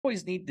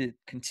always need to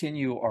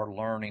continue our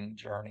learning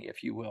journey,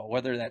 if you will,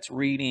 whether that's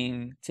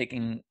reading,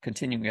 taking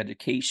continuing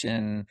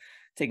education,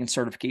 taking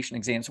certification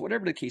exams,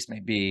 whatever the case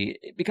may be,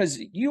 because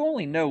you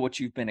only know what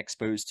you've been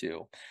exposed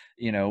to.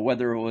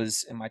 Whether it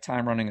was in my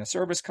time running a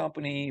service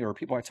company or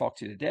people I talk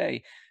to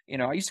today,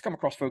 I used to come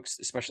across folks,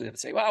 especially that would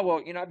say,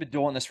 well, I've been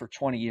doing this for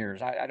 20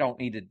 years. I don't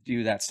need to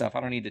do that stuff. I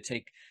don't need to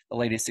take the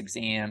latest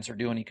exams or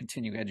do any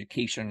continuing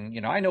education.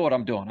 I know what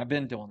I'm doing. I've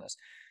been doing this.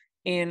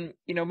 And,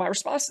 my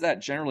response to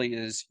that generally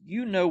is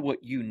you know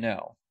what you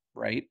know,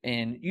 right?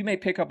 And you may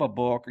pick up a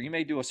book or you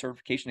may do a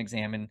certification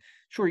exam and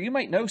sure, you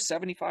might know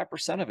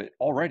 75% of it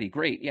already.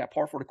 Great. Yeah,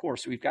 par for the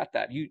course. So we've got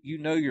that. You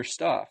know your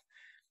stuff,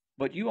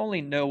 but you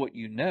only know what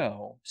you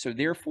know. So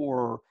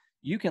therefore,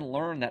 you can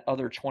learn that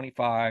other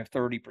 25,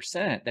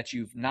 30% that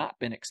you've not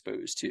been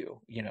exposed to,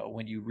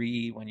 when you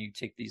read, when you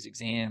take these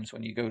exams,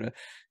 when you go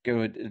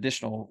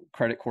additional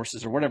credit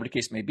courses or whatever the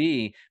case may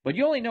be, but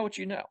you only know what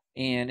you know.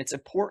 And it's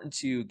important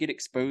to get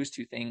exposed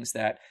to things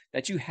that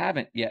you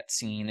haven't yet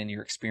seen in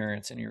your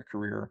experience in your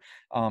career,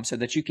 so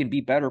that you can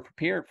be better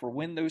prepared for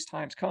when those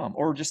times come,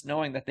 or just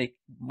knowing that they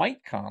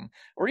might come,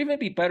 or even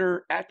be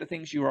better at the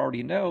things you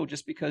already know,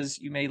 just because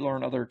you may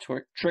learn other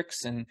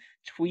tricks and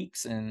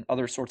tweaks and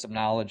other sorts of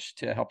knowledge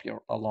to help you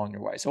along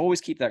your way. So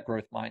always keep that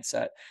growth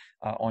mindset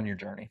on your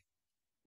journey.